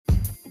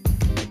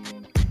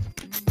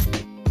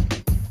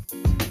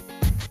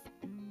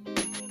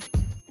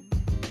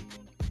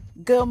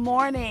Good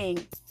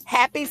morning.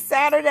 Happy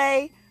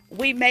Saturday.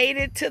 We made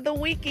it to the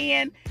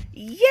weekend.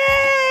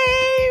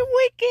 Yay,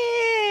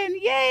 weekend.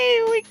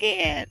 Yay,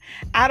 weekend.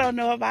 I don't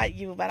know about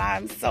you, but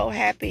I'm so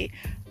happy.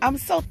 I'm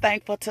so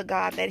thankful to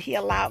God that He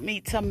allowed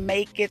me to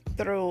make it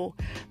through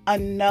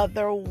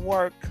another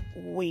work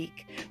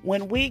week.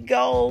 When we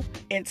go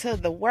into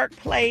the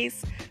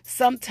workplace,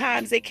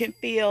 sometimes it can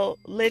feel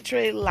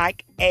literally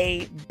like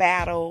a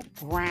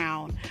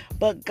battleground.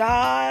 But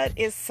God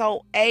is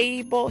so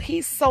able,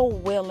 He's so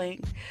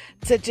willing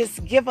to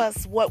just give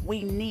us what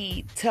we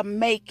need to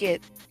make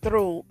it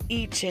through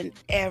each and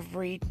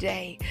every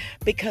day.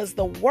 Because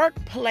the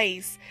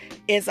workplace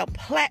is a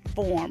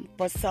platform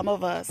for some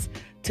of us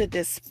to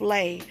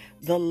display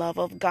the love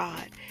of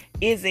God.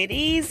 Is it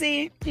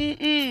easy?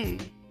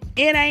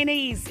 It ain't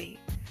easy.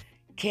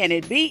 Can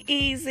it be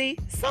easy?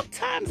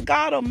 Sometimes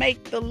God will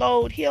make the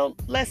load. He'll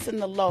lessen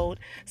the load.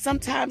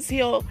 Sometimes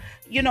He'll,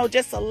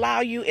 just allow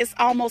you. It's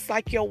almost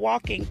like you're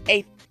walking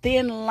a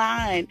thin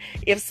line.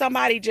 If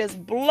somebody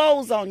just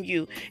blows on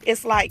you,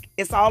 it's like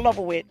it's all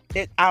over with.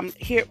 I'm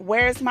here.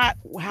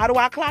 How do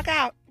I clock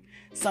out?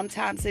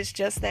 Sometimes it's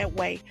just that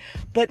way.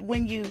 But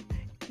when you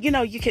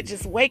could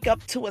just wake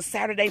up to a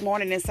Saturday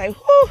morning and say,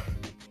 whew,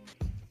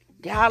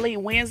 golly,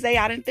 Wednesday,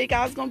 I didn't think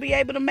I was going to be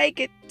able to make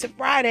it to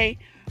Friday.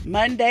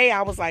 Monday,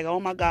 I was like, oh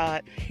my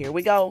God, here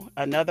we go.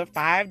 Another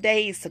 5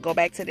 days to go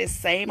back to this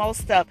same old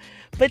stuff.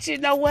 But you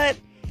know what?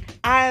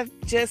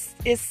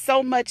 It's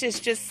so much, it's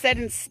just set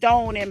in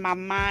stone in my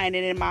mind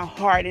and in my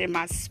heart and in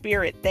my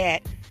spirit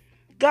that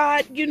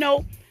God,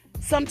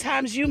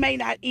 sometimes you may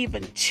not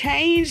even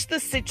change the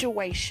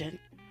situation,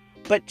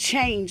 but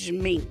change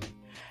me.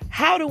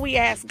 How do we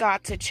ask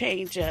God to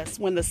change us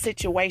when the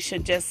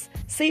situation just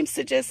seems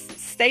to just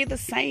stay the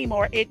same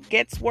or it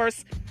gets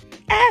worse?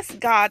 Ask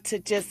God to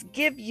just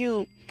give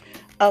you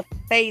a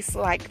face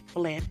like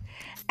flint.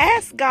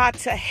 Ask God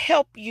to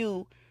help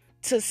you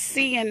to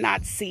see and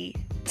not see,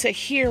 to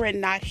hear and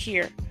not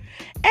hear.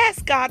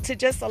 Ask God to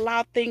just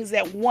allow things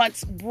that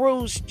once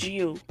bruised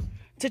you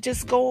to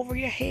just go over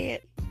your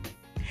head.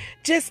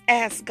 Just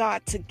ask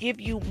God to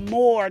give you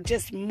more,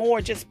 just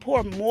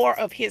pour more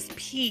of His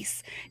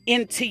peace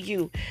into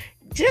you.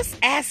 Just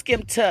ask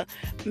Him to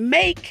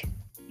make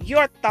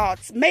the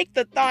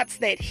thoughts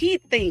that He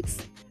thinks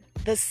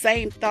the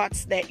same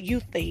thoughts that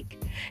you think.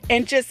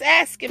 And just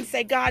ask Him,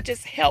 say, God,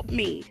 just help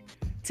me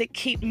to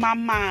keep my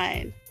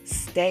mind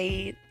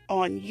stayed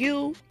on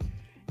you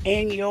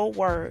and your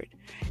word.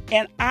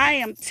 And I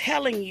am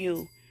telling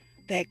you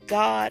that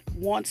God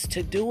wants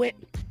to do it.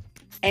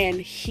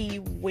 And He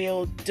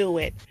will do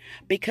it.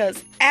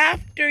 Because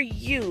after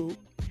you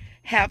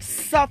have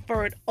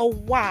suffered a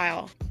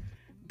while,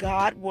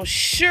 God will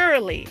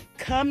surely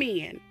come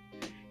in.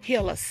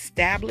 He'll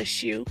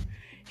establish you.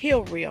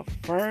 He'll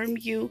reaffirm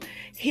you.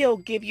 He'll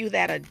give you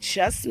that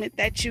adjustment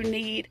that you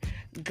need.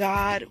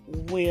 God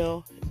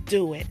will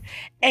do it.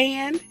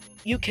 And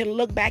you can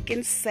look back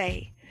and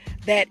say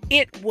that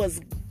it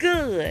was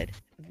good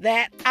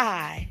that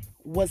I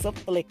was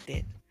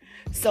afflicted.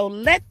 So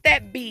let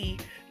that be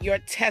your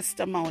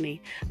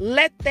testimony.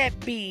 Let that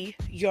be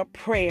your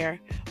prayer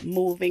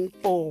moving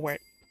forward.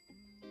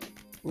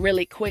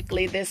 Really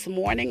quickly this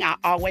morning, I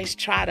always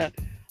try to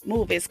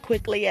move as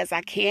quickly as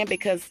I can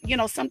because,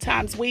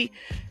 sometimes we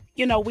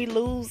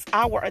lose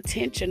our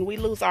attention. We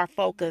lose our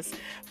focus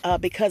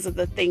because of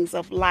the things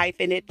of life,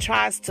 and it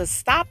tries to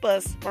stop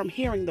us from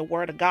hearing the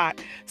word of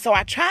God. So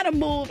I try to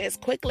move as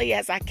quickly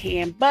as I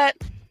can, but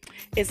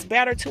it's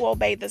better to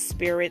obey the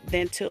Spirit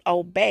than to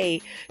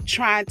obey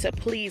trying to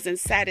please and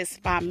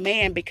satisfy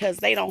man because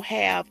they don't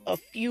have a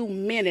few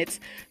minutes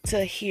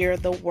to hear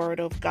the word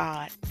of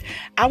God.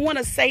 I want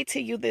to say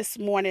to you this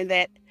morning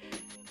that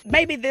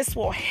maybe this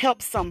will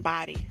help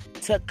somebody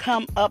to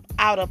come up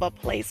out of a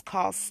place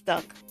called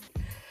stuck.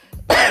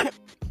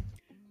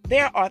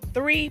 There are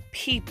 3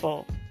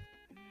 people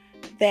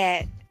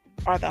that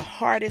are the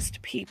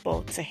hardest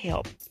people to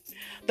help.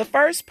 The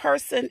first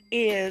person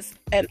is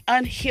an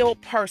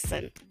unhealed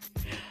person,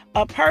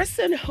 a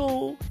person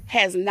who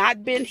has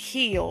not been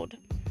healed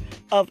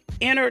of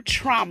inner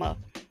trauma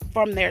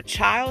from their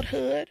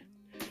childhood,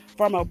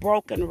 from a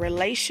broken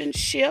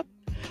relationship,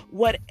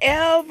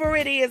 whatever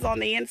it is on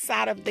the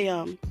inside of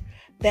them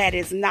that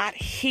is not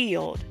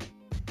healed.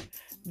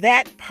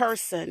 That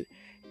person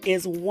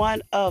is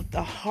one of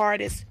the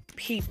hardest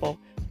people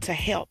to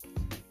help.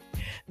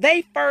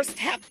 They first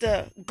have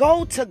to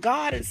go to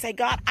God and say,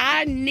 God,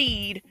 I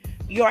need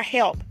your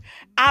help.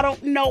 I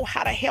don't know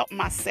how to help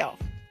myself.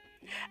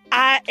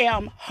 I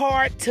am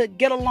hard to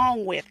get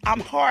along with.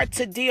 I'm hard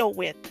to deal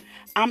with.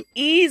 I'm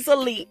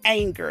easily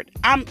angered.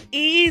 I'm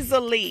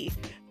easily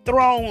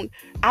thrown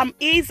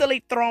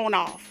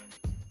off.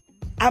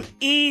 I'm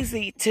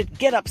easy to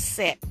get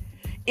upset.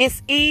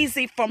 It's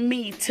easy for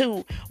me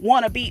to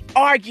want to be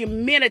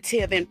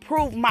argumentative and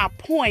prove my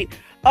point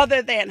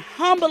other than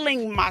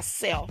humbling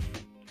myself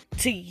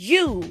to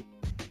you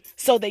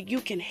so that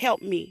you can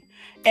help me.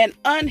 An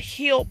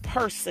unhealed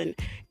person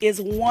is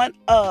one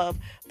of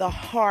the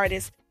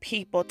hardest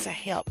people to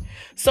help.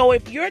 So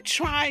if you're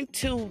trying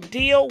to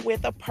deal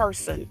with a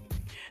person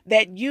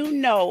that you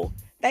know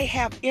they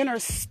have inner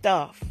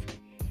stuff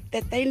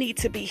that they need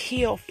to be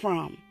healed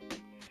from,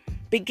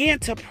 begin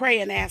to pray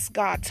and ask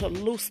God to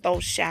loose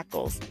those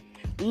shackles,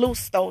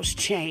 loose those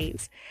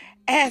chains.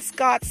 Ask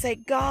God, say,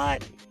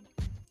 God,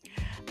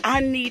 I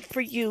need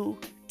for you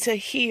to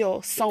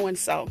heal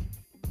so-and-so.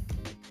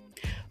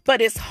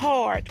 But it's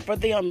hard for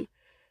them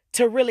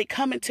to really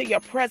come into your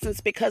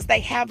presence because they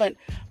haven't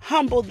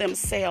humbled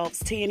themselves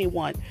to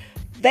anyone.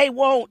 They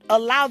won't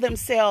allow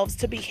themselves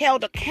to be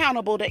held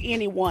accountable to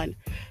anyone.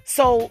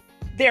 So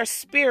their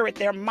spirit,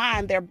 their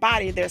mind, their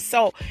body, their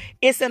soul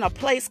is in a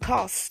place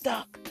called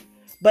stuck.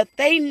 But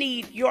they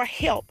need your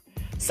help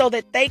so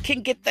that they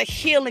can get the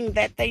healing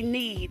that they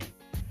need.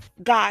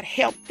 God,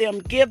 help them,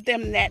 give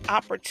them that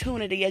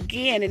opportunity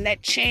again and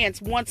that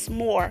chance once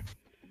more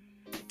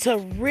to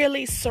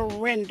really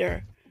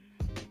surrender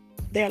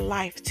their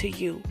life to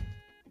you.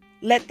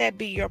 Let that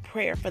be your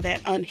prayer for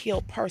that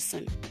unhealed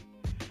person.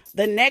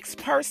 The next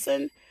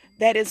person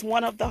that is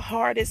one of the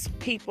hardest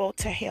people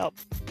to help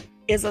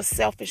is a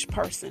selfish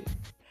person.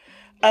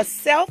 A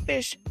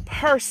selfish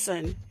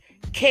person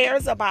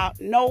cares about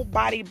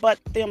nobody but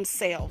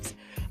themselves.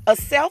 A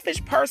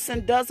selfish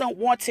person doesn't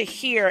want to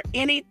hear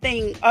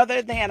anything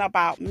other than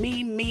about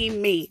me, me,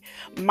 me.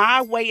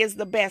 My way is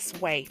the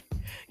best way.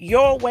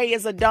 Your way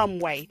is a dumb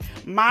way.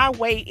 My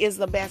way is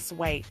the best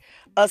way.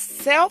 A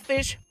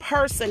selfish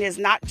person is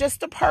not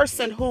just a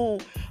person who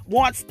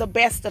wants the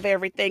best of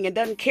everything and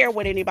doesn't care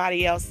what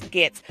anybody else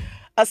gets.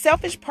 A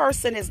selfish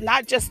person is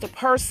not just a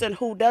person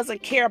who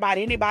doesn't care about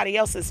anybody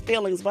else's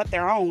feelings but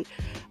their own.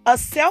 A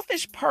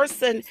selfish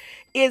person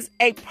is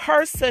a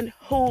person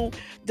who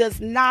does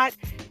not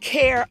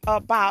care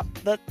about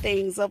the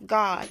things of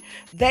God.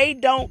 They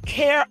don't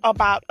care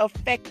about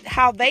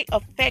how they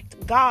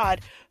affect God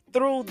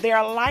through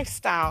their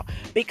lifestyle,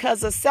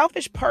 because a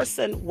selfish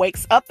person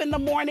wakes up in the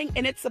morning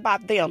and it's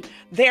about them,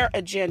 their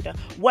agenda,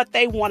 what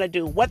they want to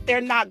do, what they're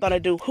not going to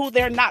do, who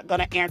they're not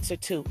going to answer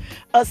to.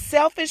 A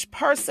selfish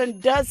person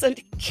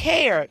doesn't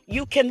care.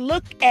 You can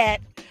look at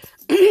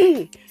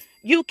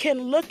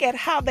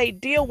how they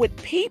deal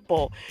with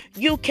people.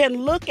 You can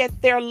look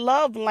at their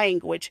love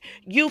language.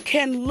 You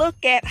can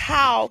look at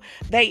how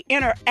they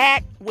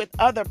interact with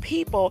other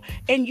people,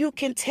 and you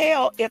can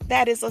tell if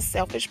that is a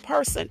selfish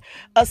person.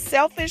 A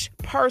selfish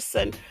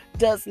person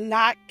does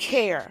not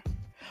care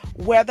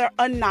whether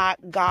or not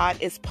God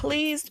is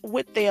pleased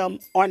with them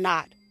or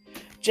not.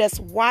 Just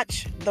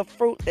watch the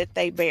fruit that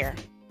they bear.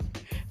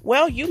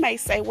 Well, you may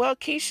say, well,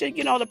 Keisha,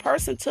 the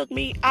person took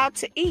me out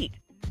to eat.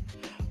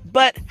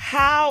 But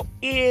how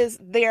is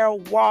their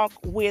walk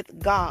with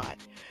God?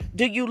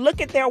 Do you look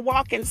at their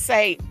walk and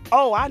say,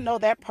 oh, I know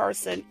that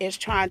person is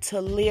trying to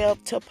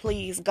live to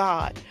please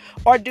God?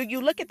 Or do you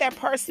look at that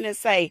person and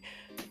say,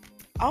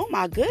 oh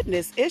my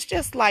goodness, it's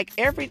just like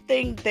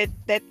everything that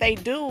they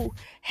do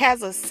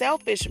has a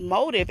selfish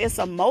motive. It's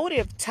a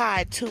motive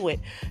tied to it.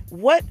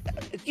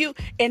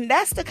 And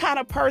that's the kind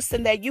of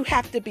person that you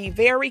have to be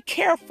very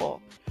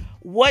careful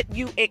what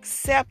you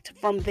accept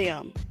from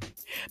them.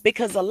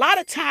 Because a lot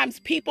of times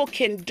people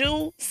can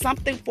do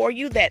something for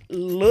you that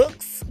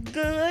looks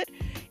good,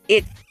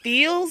 it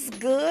feels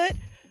good,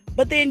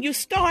 but then you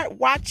start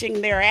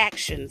watching their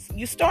actions.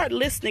 You start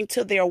listening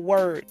to their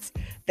words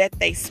that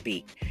they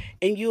speak,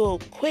 and you'll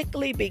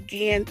quickly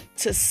begin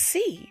to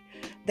see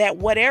that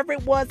whatever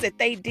it was that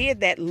they did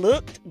that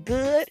looked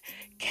good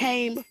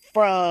came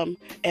from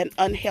an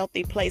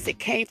unhealthy place. It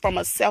came from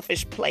a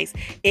selfish place.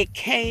 It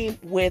came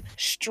with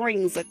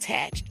strings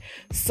attached.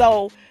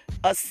 So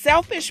a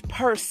selfish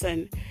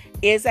person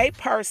is a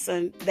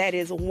person that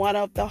is one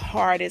of the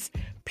hardest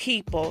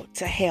people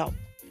to help.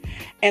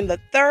 And the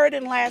third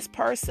and last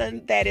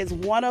person that is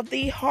one of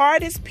the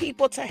hardest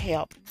people to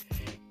help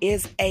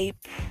is a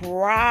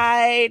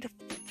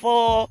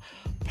prideful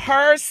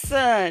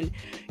person.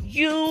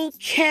 You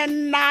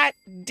cannot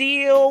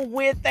deal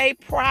with a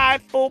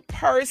prideful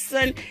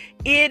person.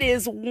 It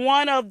is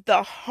one of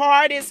the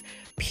hardest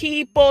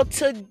people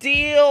to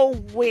deal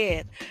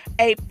with.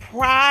 A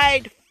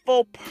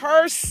prideful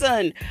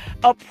person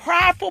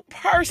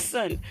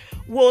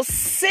will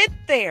sit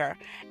there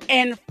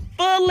and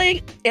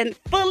fully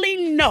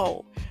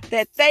know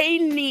that they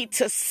need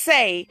to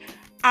say,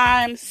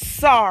 I'm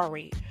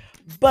sorry,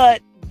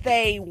 but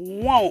they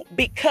won't,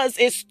 because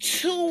it's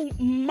too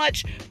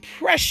much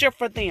pressure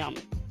for them.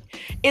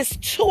 It's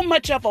too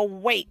much of a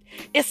weight.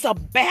 It's a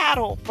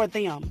battle for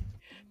them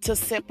to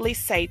simply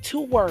say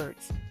 2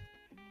 words.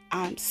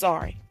 I'm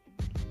sorry.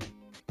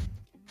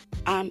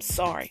 I'm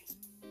sorry.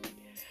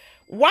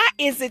 Why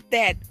is it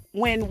that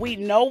when we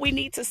know we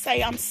need to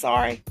say I'm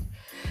sorry,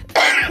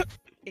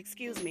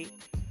 excuse me,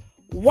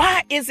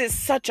 why is it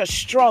such a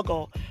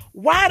struggle?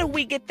 Why do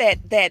we get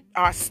that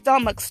our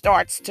stomach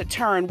starts to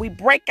turn? We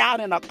break out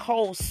in a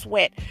cold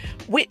sweat.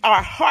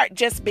 Our heart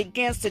just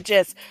begins to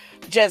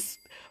just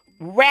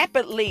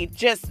rapidly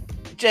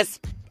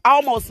just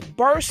almost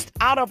burst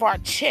out of our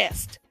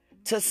chest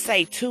to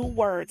say 2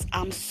 words,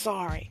 I'm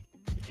sorry.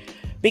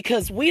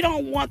 because we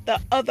don't want the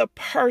other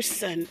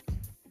person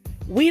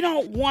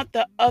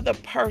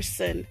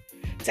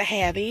to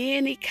have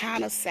any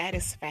kind of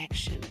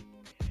satisfaction.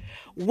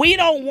 We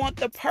don't want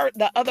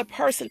the other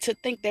person to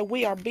think that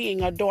we are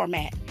being a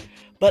doormat.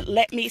 But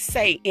let me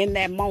say, in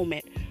that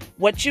moment,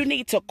 what you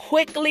need to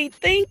quickly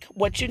think,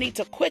 what you need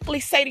to quickly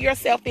say to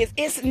yourself is,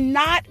 it's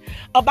not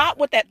about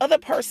what that other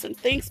person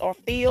thinks or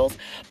feels,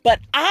 but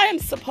I am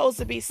supposed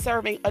to be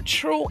serving a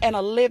true and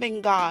a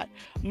living God,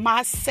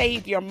 my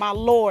Savior, my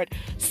Lord.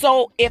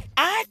 So if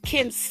I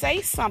can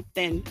say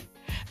something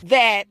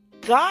that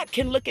God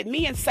can look at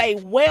me and say,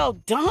 well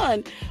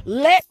done,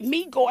 let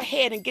me go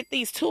ahead and get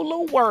these two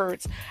little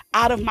words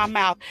out of my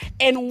mouth.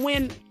 And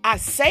when I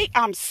say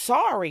I'm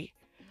sorry,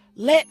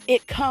 let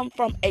it come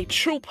from a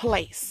true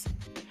place.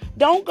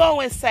 Don't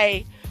go and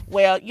say,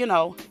 well,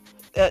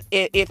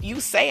 if you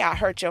say I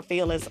hurt your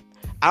feelings,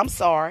 I'm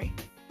sorry.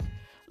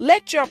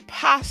 Let your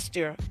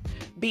posture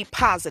be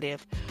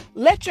positive.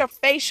 Let your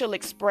facial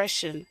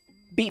expression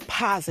be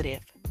positive.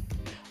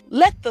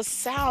 Let the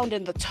sound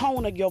and the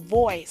tone of your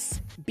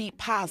voice be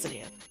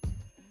positive.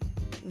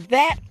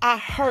 That I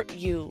hurt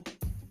you,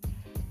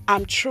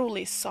 I'm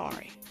truly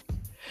sorry.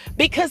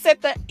 Because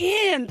at the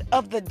end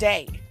of the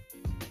day,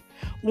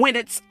 when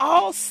it's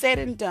all said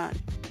and done,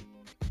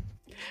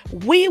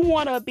 we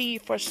want to be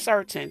for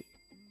certain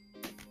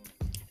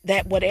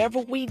that whatever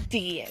we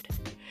did,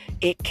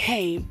 it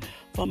came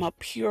from a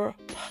pure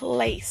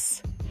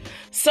place.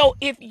 So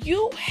if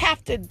you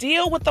have to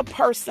deal with a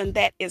person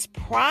that is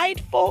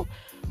prideful,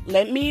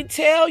 let me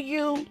tell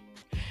you,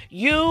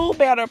 you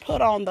better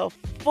put on the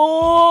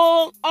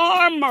full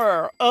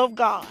armor of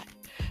God,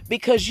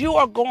 because you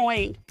are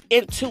going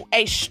into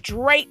a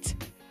straight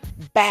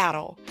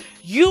battle.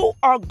 You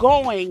are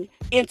going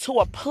into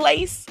a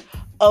place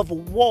of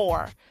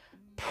war.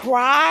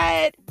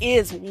 Pride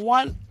is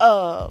one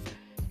of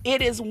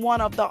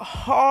the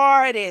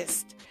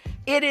hardest.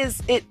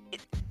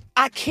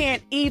 I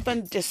can't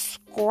even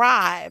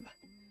describe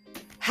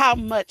how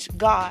much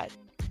God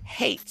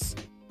hates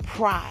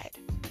pride.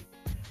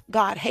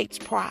 God hates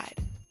pride.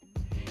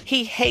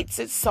 He hates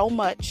it so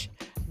much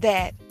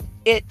that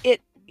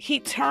he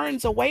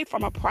turns away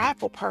from a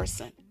prideful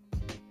person.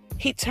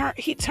 He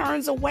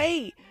turns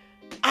away.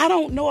 I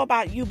don't know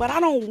about you, but I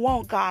don't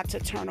want God to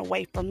turn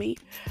away from me.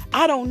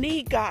 I don't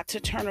need God to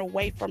turn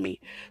away from me.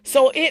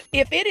 So if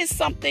it is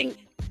something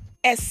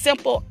as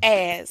simple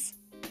as,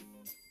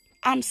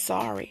 I'm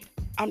sorry.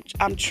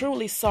 I'm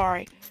truly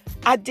sorry.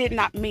 I did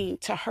not mean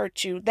to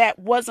hurt you. That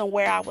wasn't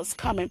where I was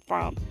coming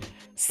from.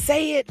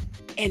 Say it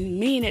and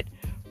mean it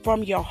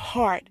from your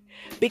heart.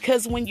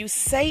 Because when you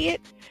say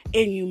it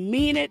and you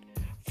mean it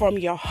from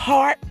your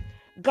heart,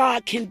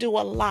 God can do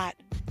a lot.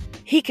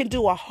 He can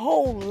do a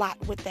whole lot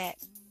with that.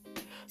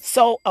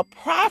 So a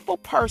prideful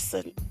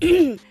person,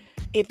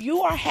 if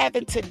you are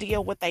having to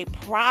deal with a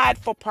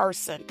prideful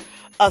person,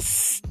 a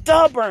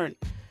stubborn,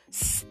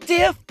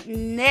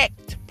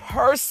 stiff-necked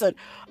person,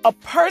 a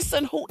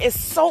person who is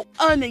so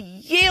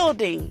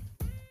unyielding,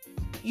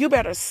 you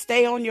better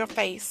stay on your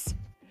face.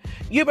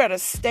 You better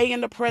stay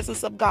in the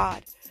presence of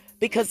God.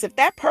 Because if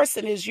that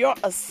person is your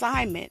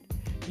assignment,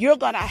 you're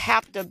going to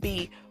have to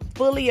be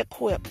fully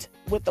equipped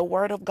with the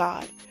Word of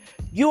God.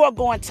 You are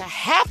going to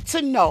have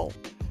to know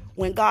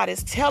when God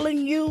is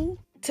telling you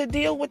to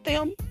deal with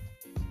them,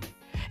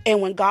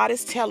 and when God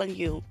is telling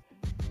you,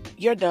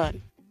 you're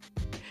done.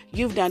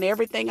 You've done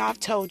everything I've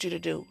told you to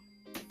do.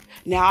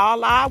 Now,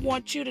 all I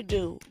want you to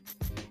do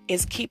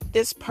is keep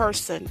this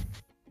person.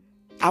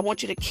 I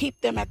want you to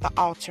keep them at the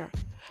altar.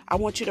 I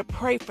want you to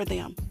pray for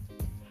them.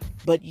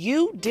 But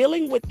you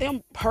dealing with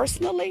them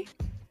personally,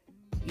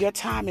 your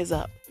time is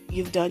up.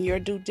 You've done your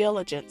due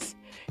diligence.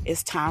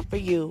 It's time for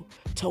you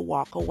to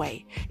walk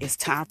away. It's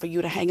time for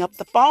you to hang up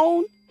the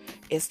phone.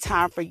 It's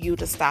time for you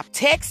to stop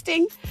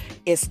texting.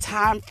 It's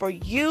time for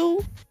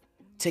you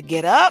to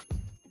get up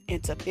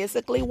and to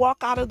physically walk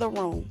out of the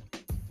room.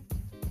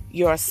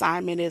 Your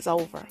assignment is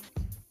over.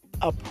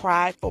 A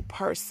prideful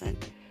person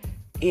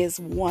is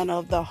one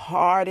of the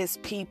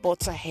hardest people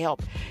to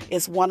help.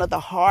 It's one of the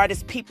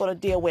hardest people to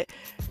deal with.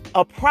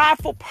 A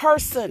prideful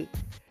person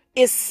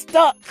is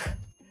stuck.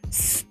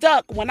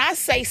 Stuck. When I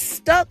say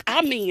stuck,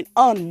 I mean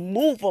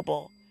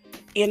unmovable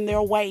in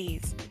their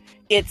ways.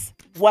 It's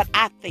what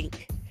I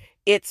think.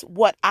 It's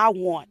what I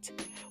want.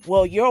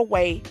 Well, your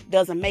way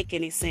doesn't make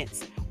any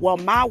sense. Well,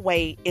 my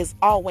way is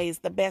always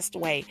the best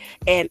way.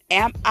 And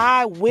am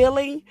I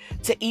willing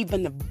to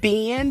even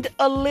bend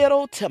a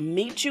little to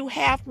meet you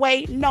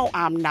halfway? No,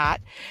 I'm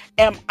not.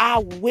 Am I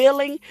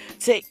willing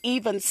to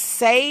even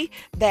say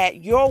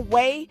that your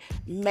way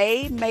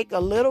may make a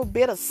little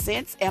bit of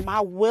sense? Am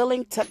I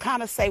willing to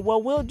kind of say,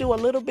 well, we'll do a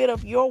little bit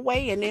of your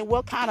way and then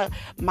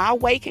my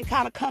way can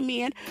kind of come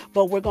in,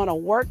 but we're going to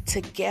work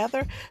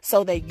together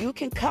so that you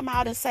can come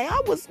out and say,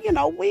 I'm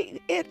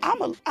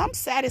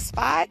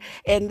satisfied.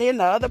 And then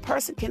the other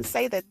person can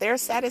say that they're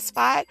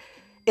satisfied.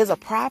 Is a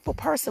prideful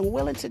person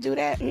willing to do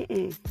that?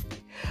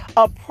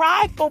 A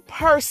prideful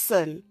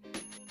person,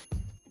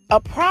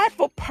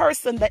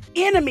 the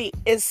enemy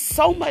is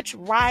so much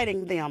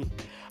riding them.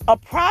 A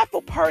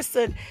prideful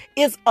person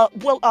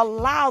will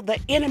allow the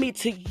enemy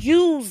to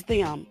use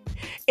them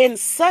in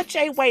such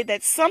a way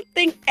that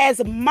something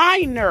as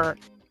minor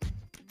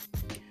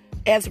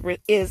as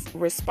is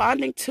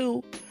responding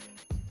to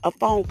a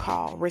phone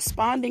call,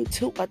 responding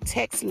to a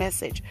text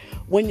message,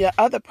 when your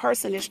other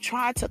person is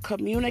trying to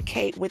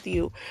communicate with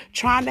you,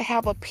 trying to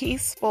have a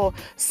peaceful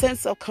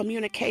sense of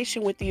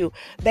communication with you,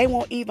 they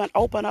won't even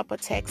open up a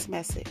text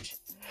message.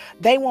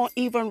 They won't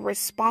even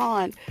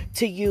respond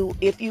to you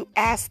if you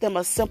ask them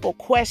a simple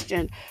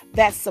question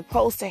that's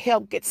supposed to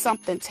help get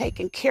something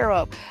taken care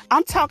of.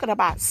 I'm talking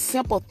about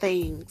simple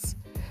things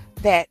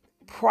that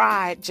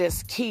pride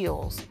just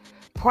kills.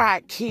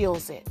 Pride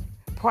kills it.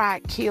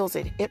 Pride kills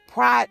it.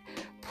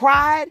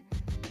 Pride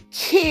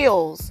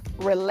kills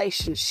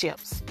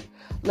relationships.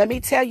 Let me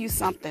tell you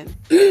something.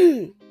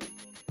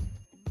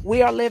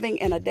 We are living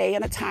in a day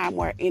and a time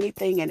where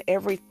anything and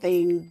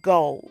everything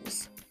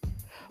goes.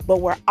 But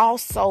we're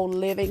also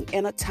living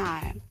in a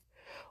time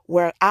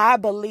where I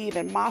believe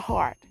in my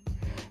heart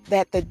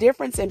that the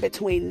difference in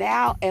between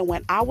now and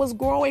when I was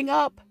growing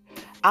up,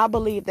 I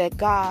believe that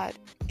God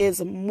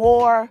is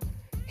more,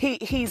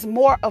 he's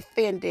more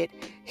offended.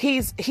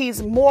 He's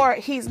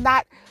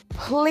not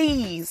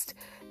pleased.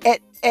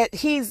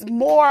 He's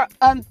more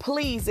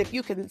unpleased, if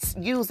you can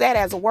use that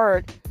as a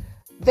word,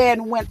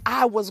 than when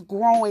I was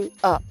growing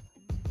up,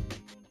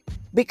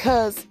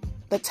 because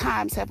the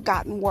times have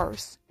gotten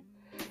worse.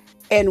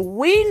 And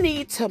we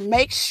need to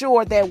make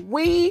sure that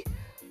we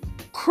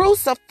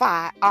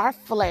crucify our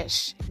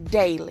flesh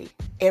daily,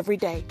 every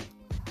day.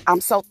 I'm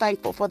so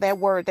thankful for that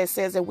word that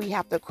says that we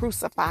have to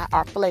crucify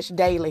our flesh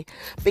daily,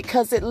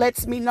 because it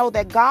lets me know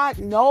that God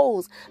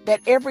knows that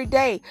every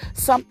day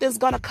something's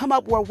going to come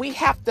up where we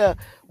got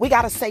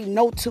to say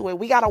no to it.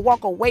 We got to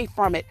walk away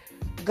from it.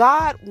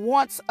 God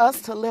wants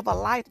us to live a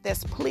life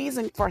that's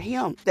pleasing for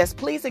Him, that's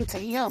pleasing to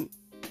Him.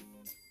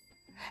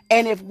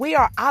 And if we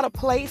are out of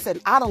place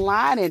and out of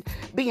line and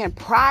being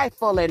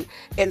prideful and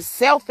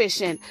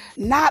selfish and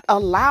not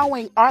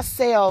allowing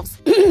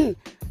ourselves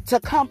to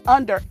come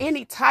under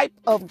any type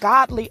of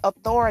godly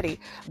authority,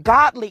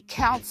 godly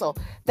counsel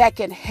that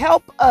can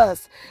help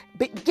us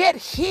get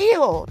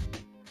healed,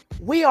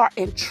 we are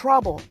in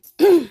trouble.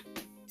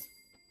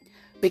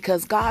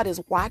 Because God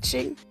is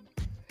watching.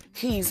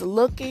 He's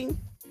looking.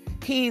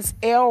 He's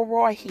El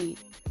Rohi.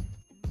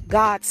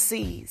 God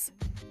sees.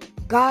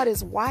 God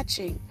is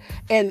watching.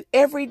 And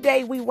every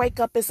day we wake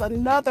up, it's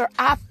another.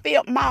 I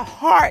feel my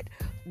heart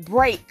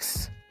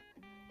breaks.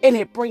 And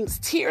it brings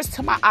tears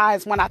to my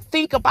eyes when I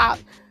think about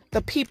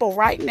the people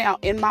right now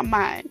in my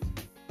mind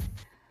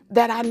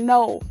that I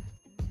know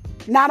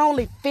not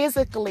only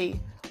physically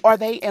are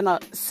they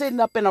sitting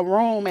up in a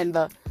room and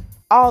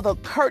all the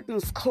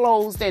curtains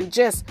closed and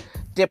just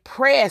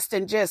depressed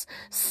and just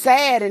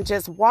sad and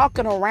just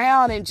walking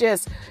around and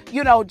just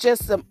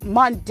a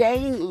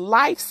mundane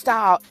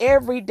lifestyle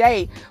every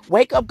day.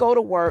 Wake up, go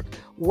to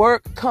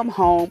work, come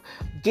home,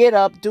 get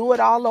up, do it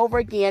all over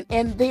again.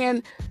 And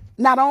then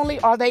not only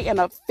are they in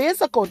a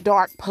physical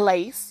dark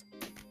place,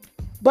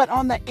 but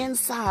on the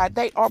inside,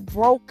 they are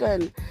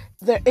broken.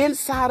 The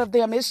inside of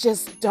them is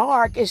just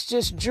dark. It's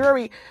just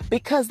dreary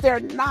because they're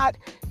not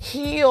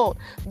healed.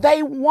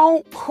 They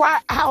won't cry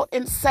out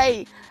and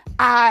say,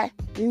 I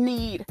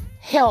need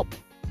help.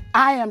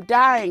 I am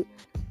dying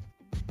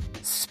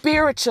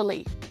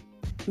spiritually,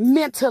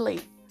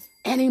 mentally,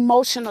 and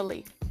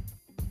emotionally.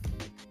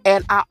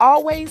 And I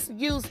always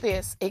use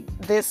this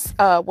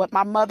with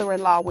my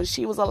mother-in-law when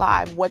she was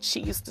alive, what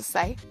she used to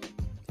say.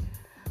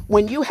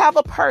 When you have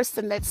a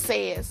person that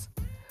says,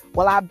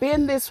 well, I've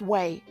been this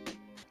way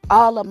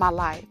all of my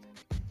life.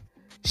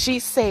 She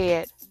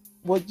said,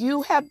 well,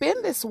 you have been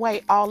this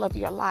way all of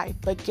your life,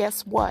 but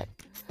guess what?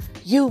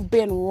 You've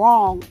been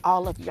wrong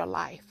all of your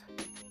life.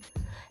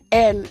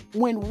 And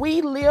when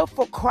we live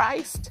for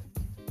Christ,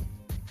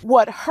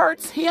 what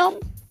hurts Him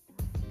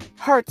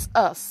hurts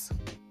us.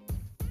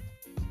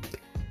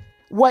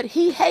 What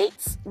He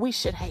hates, we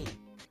should hate.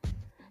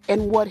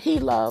 And what He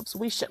loves,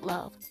 we should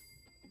love.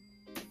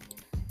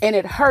 And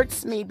it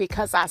hurts me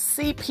because I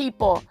see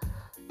people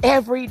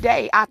every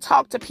day. I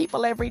talk to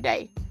people every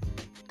day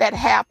that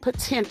have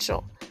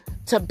potential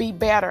to be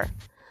better,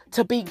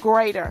 to be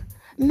greater.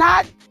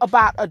 Not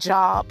about a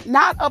job,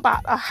 not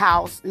about a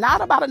house, not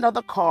about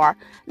another car,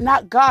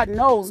 God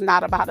knows,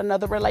 not about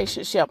another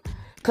relationship.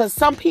 Because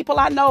some people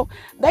I know,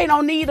 they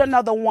don't need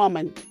another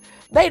woman.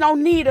 They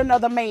don't need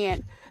another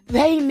man.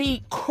 They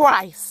need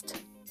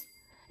Christ.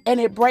 And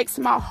it breaks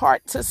my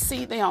heart to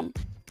see them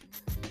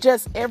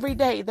just every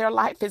day their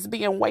life is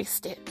being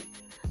wasted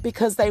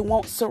because they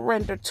won't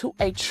surrender to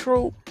a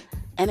true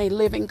and a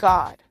living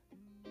God.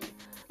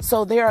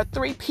 So there are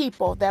 3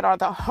 people that are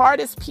the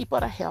hardest people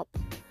to help.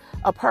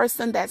 A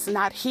person that's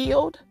not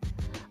healed,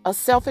 a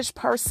selfish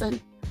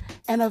person,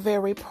 and a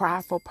very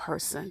prideful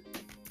person.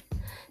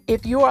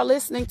 If you are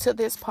listening to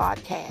this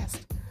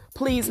podcast,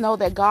 please know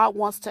that God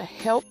wants to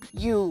help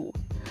you.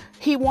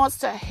 He wants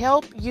to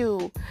help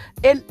you.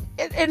 And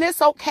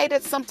it's okay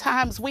that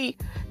sometimes we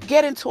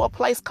get into a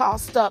place called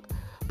stuck,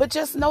 But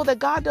just know that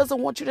God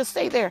doesn't want you to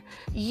stay there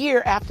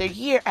year after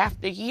year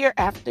after year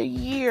after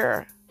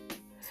year.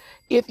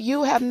 If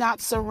you have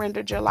not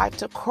surrendered your life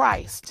to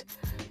Christ,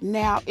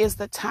 now is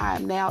the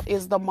time. Now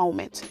is the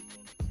moment.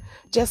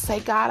 Just say,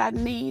 God, I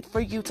need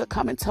for you to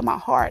come into my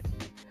heart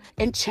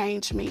and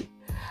change me.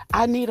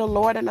 I need a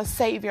Lord and a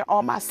Savior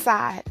on my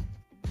side.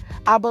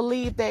 I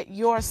believe that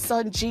your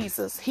son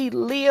Jesus, he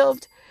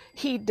lived,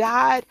 he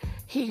died,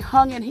 he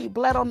hung and he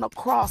bled on the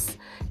cross,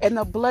 and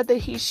the blood that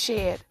he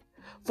shed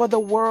for the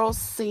world's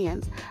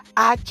sins.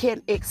 I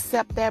can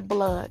accept that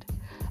blood.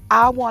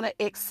 I want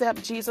to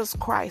accept Jesus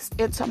Christ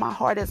into my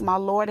heart as my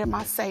Lord and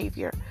my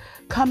Savior.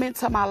 Come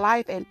into my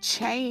life and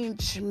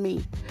change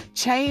me.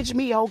 Change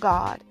me, oh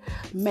God.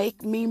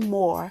 Make me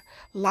more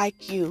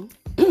like you.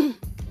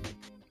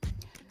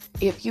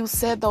 If you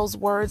said those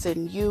words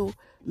and you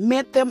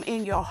meant them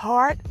in your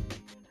heart,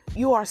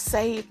 you are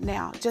saved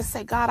now. Just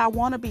say, God, I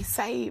want to be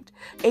saved.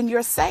 And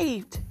you're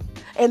saved.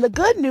 And the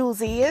good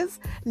news is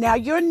now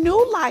your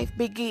new life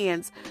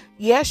begins.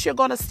 Yes, you're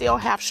going to still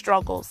have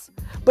struggles,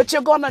 but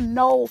you're going to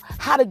know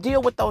how to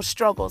deal with those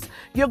struggles.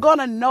 You're going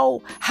to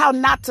know how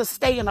not to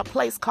stay in a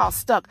place called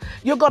stuck.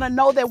 You're going to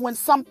know that when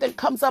something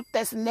comes up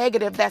that's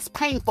negative, that's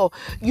painful,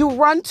 you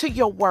run to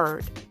your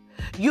word.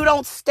 You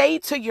don't stay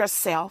to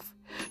yourself.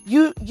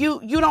 You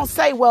don't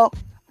say, well,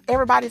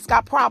 everybody's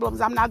got problems.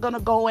 I'm not going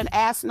to go and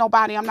ask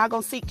nobody. I'm not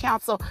going to seek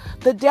counsel.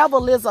 The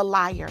devil is a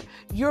liar.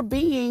 You're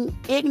being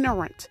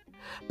ignorant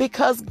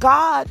because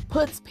God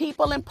puts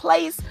people in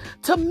place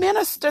to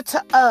minister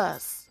to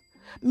us,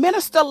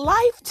 minister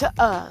life to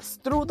us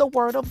through the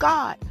word of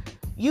God.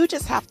 You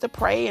just have to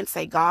pray and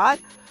say, God,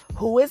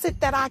 who is it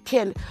that I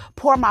can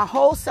pour my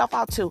whole self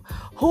out to?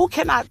 Who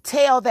can I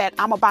tell that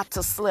I'm about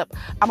to slip?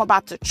 I'm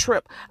about to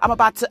trip. I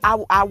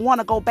want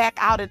to go back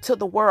out into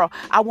the world.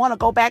 I want to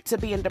go back to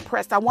being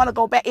depressed. I want to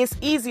go back. It's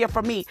easier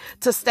for me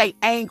to stay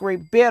angry,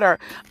 bitter,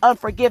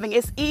 unforgiving.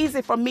 It's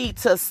easy for me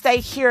to stay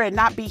here and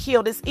not be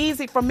healed. It's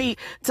easy for me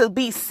to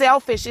be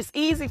selfish. It's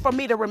easy for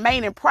me to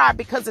remain in pride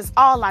because it's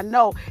all I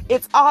know.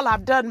 It's all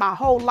I've done my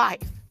whole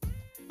life.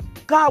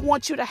 God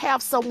wants you to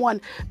have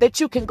someone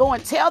that you can go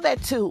and tell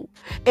that to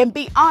and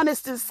be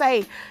honest and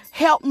say,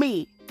 help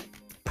me,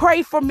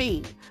 pray for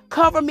me,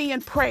 cover me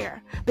in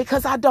prayer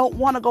because I don't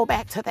want to go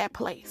back to that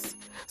place.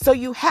 So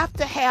you have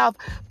to have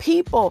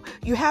people,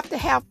 you have to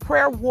have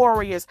prayer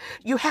warriors,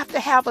 you have to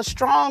have a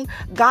strong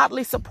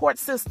godly support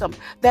system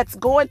that's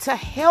going to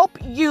help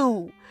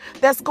you,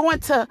 that's going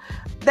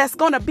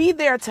to be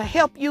there to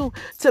help you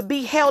to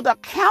be held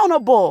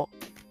accountable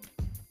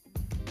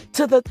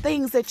to the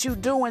things that you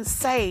do and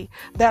say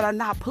that are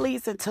not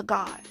pleasing to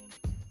God.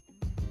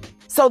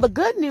 So the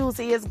good news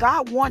is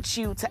God wants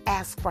you to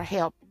ask for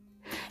help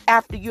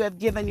after you have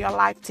given your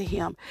life to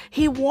him.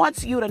 He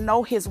wants you to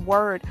know his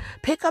word.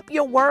 Pick up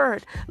your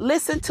word.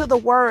 Listen to the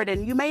word.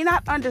 And you may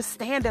not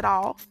understand it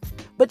all,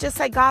 but just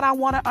say, God, I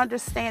want an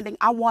understanding.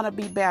 I want to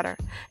be better.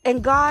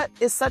 And God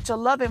is such a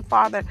loving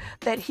Father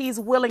that he's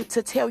willing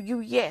to tell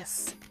you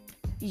yes.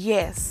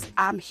 Yes,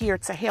 I'm here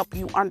to help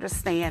you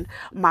understand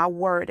my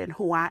word and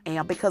who I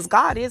am because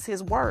God is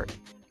his word.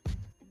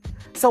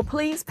 So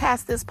please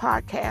pass this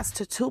podcast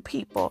to 2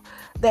 people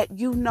that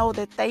you know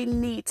that they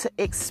need to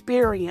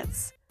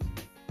experience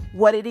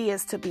what it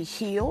is to be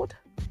healed,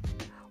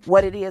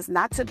 what it is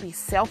not to be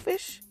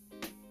selfish,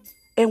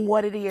 and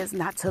what it is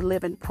not to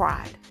live in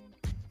pride.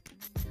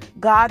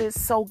 God is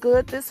so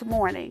good this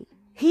morning.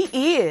 He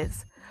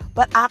is,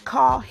 but I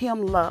call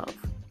him love.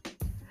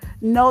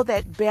 Know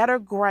that better,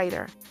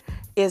 greater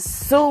is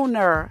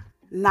sooner,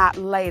 not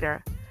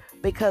later,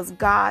 because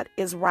God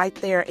is right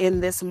there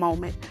in this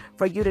moment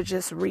for you to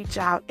just reach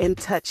out and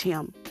touch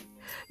him.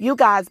 You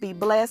guys be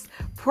blessed.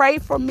 Pray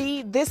for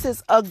me. This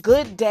is a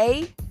good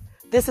day.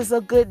 This is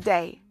a good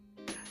day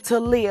to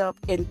live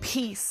in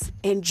peace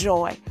and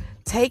joy.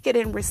 Take it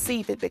and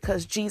receive it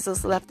because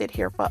Jesus left it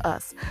here for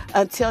us.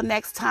 Until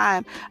next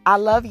time, I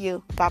love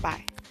you.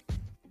 Bye-bye.